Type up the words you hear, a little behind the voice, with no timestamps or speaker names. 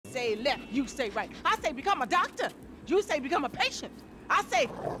say left, you say right. I say become a doctor. You say become a patient. I say,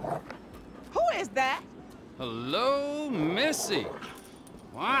 who is that? Hello, Missy.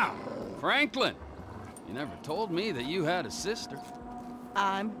 Wow, Franklin. You never told me that you had a sister.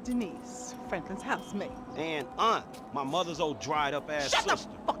 I'm Denise, Franklin's housemaid. And Aunt, my mother's old dried up ass Shut sister.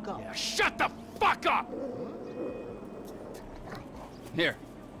 the fuck up. Yeah, shut the fuck up! Here,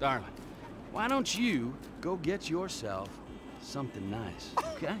 darling. Why don't you go get yourself something nice,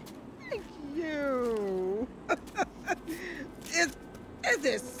 okay? Thank you. Is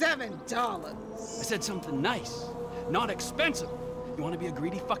it $7? I said something nice, not expensive. You want to be a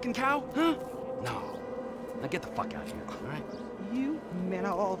greedy fucking cow, huh? No. Now get the fuck out of here, all right? You men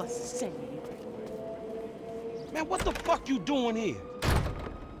are all the same. Man, what the fuck you doing here?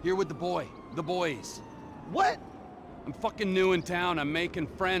 Here with the boys. What? I'm fucking new in town. I'm making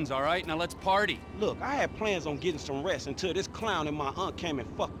friends, all right? Now let's party. Look, I had plans on getting some rest until this clown and my aunt came and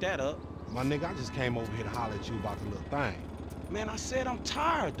fucked that up. My nigga, I just came over here to holler at you about the little thing. Man, I said I'm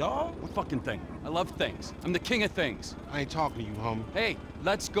tired, dawg. What fucking thing? I love things. I'm the king of things. I ain't talking to you, homie. Hey,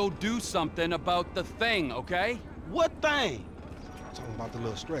 let's go do something about the thing, okay? What thing? I'm talking about the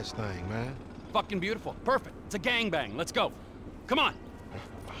little stretch thing, man. Fucking beautiful. Perfect. It's a gangbang. Let's go. Come on.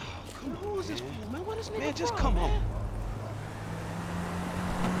 Who is this for, man? What is this Man, nigga just from, come on.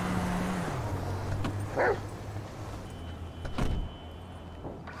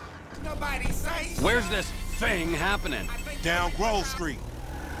 Nobody say. Where's this thing happening? Down Grove Street.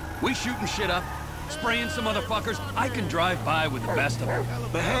 We shooting shit up, spraying some motherfuckers. I can drive by with the best of them.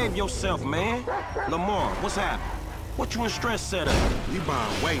 Behave yourself, man. Lamar, what's happening? What you in stress set up? We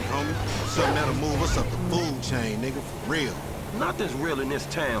buying weight, homie. Something that'll move us up the food chain, nigga, for real. Nothing's real in this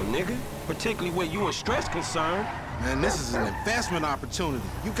town, nigga. Particularly where you and stress concerned. Man, this is an investment opportunity.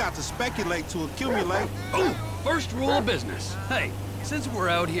 You got to speculate to accumulate. Ooh, first rule of business. Hey, since we're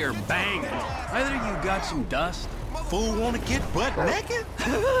out here banging, either you got some dust. Fool wanna get butt naked?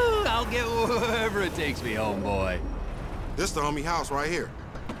 I'll get wherever it takes me home, boy. This the homie house right here.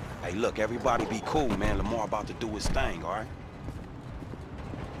 Hey, look, everybody be cool, man. Lamar about to do his thing, all right?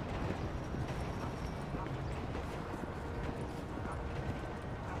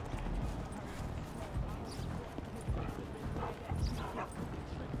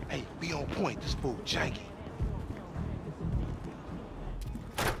 Hey, be on point. This fool janky.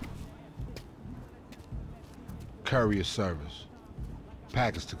 Courier service.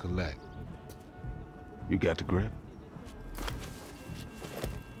 Package to collect. You got the grip?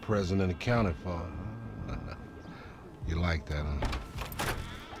 Present and accounted for. You like that, huh?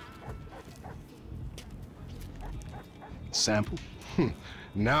 Sample?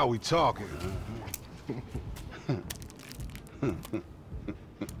 Now we talking.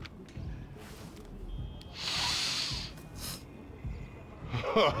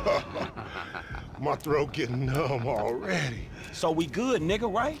 My throat getting numb already. So we good,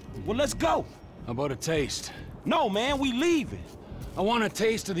 nigga, right? Well, let's go. How about a taste? No, man, we leaving. I want a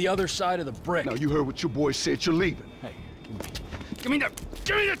taste of the other side of the brick. Now, you heard what your boy said. You're leaving. Hey, give me the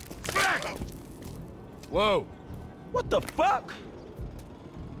back! Whoa. What the fuck?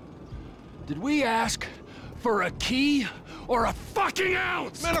 Did we ask for a key or a fucking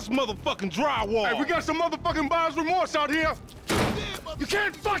ounce? Man, that's motherfucking drywall. Hey, we got some motherfucking buyer's remorse out here. You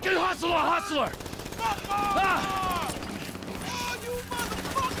can't fucking hustle a hustler! Ah! Oh, you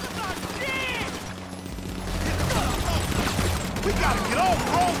motherfuckers are dead! We gotta get off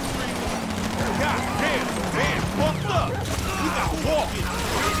Grove Street. God damn, man, fucked up. We gotta walk it.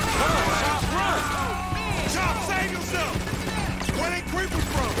 Chop, run. Chop, save yourself. Where they creeping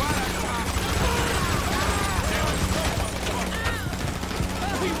from?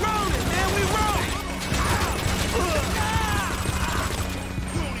 We rolling, man, we rolling!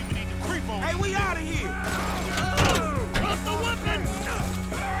 Hey, we out of here! Drop the weapon!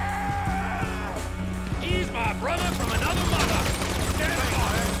 He's my brother from another mother! Stand by!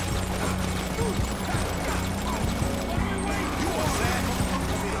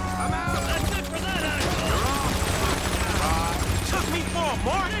 I'm out! That's it for that asshole! Took me for a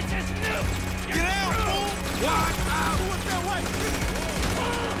mark! This is new! Get out, fool! Watch out! What's that way?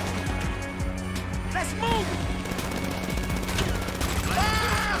 Let's move!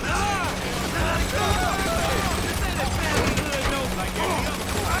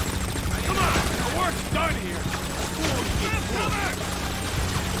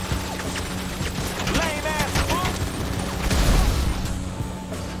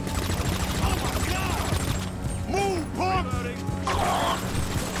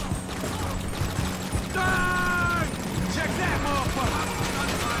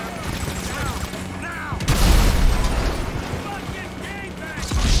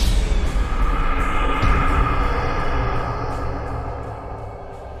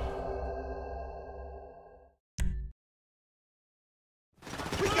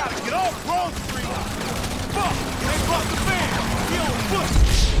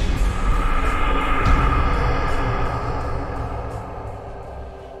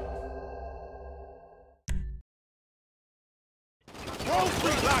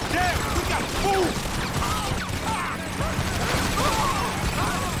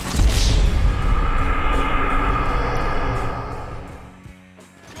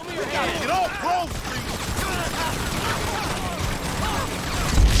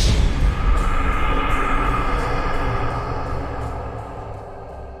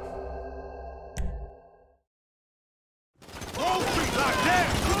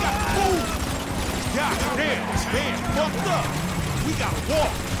 We gotta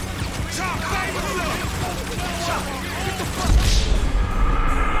walk. Chop, save yourself. Chop, get the fuck.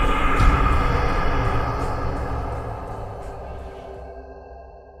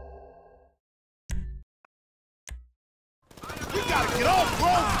 We gotta get off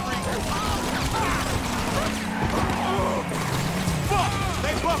Grove Street. Fuck,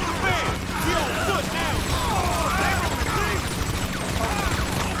 they bucked the van. We on foot now.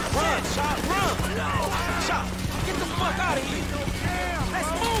 Run, Chop, run! Chop, get the fuck out of here! Let's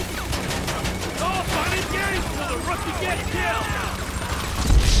move! Oh, buddy, Gary, before the rookie gets killed!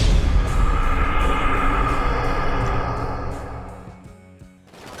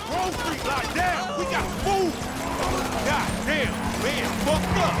 Grove Street locked down. We gotta move. God damn, man,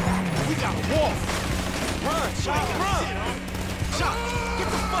 fucked up. We gotta walk. Run, Chop, run! Chop, get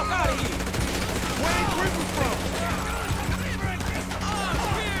the fuck out of here! Where they creeping from?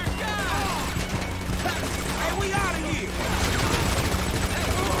 Hey, we out of here!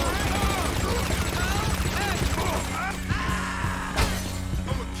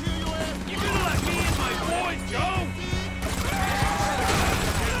 I'ma kill your ass. You gonna let me and my boys go?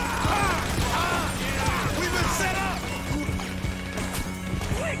 We've been set up.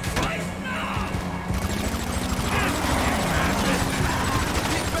 Quick, right now!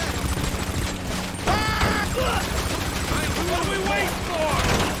 What are we waiting for?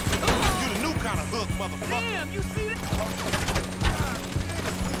 You the new kind of hook, motherfucker. Damn, you see that?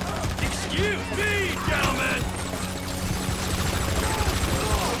 Excuse me, gentlemen!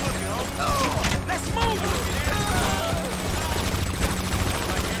 Let's move!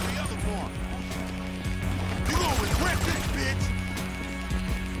 Like every other one. You gonna regret this, bitch.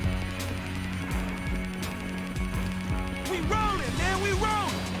 We rolling, man, we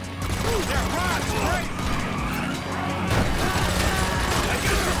rolling! That ride's great. I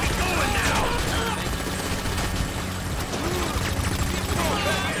guess we'll be going now!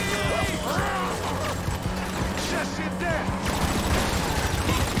 Shut shit down.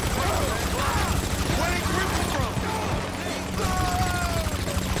 Where they creeping from?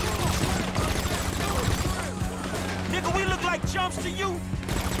 Nigga, we look like chumps to you?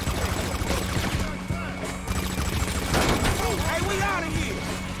 Hey, we out of here!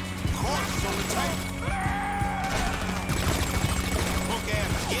 Corpses on the table. Punk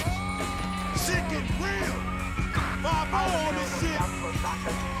ass shit. Shit get real. 5-0 on this shit.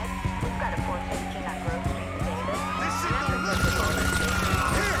 This shit don't look good.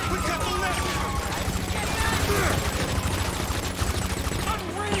 Here, we cut the left.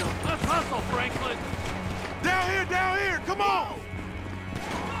 Unreal! Let's hustle, Franklin! Down here, come on.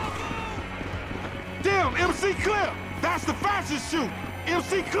 Damn, MC Clip. That's the fastest shoot.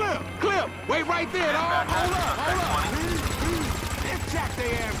 MC Clip. Clip, wait right there, dog. Hold up. Let's jack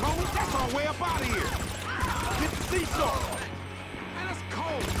their ass, homie. That's our way up out of here. Get the seesaw. Man, that's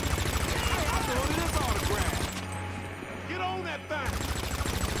cold. Hey, I thought it is autograph. Get on that thing.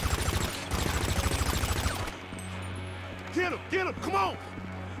 Get him, come on.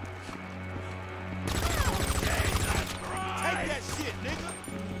 Take that shit, nigga.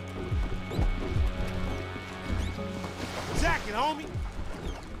 Jack it, homie.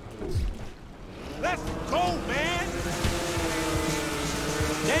 Let's go, man.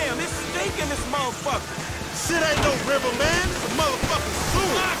 Damn, it's stinking this motherfucker! Shit ain't no river, man. It's a motherfucking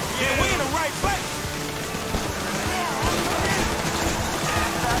sewer. Yeah, we in the right place!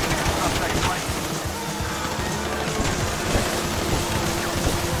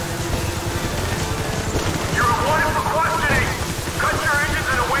 You're reported for questioning. Cut your engines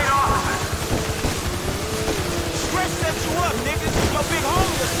and await officers. Stretch set you up, nigga! Your big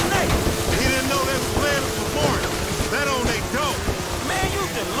homie a snake! He didn't know they was playing us for foreign. That on they dope. Man, you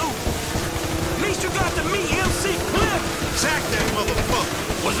deluded! At least you got to meet MC Cliff! Jack that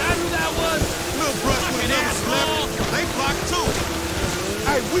motherfucker. Was that who that was? Little brush with Fucking another asshole. celebrity. They block too.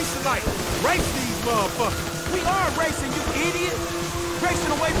 Hey, we should like race these motherfuckers. We are racing, you idiot!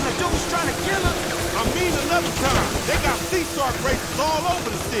 Racing away from the dudes trying to kill us! I mean another time. They got sea shark races all over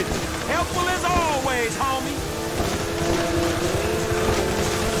the city. Helpful as always, homie!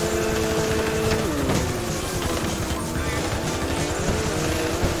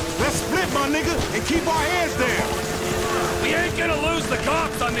 Let's split, my nigga, and keep our heads down. We ain't gonna lose the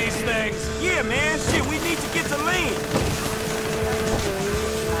cops on these things! Yeah, man, shit, we need to get to lean!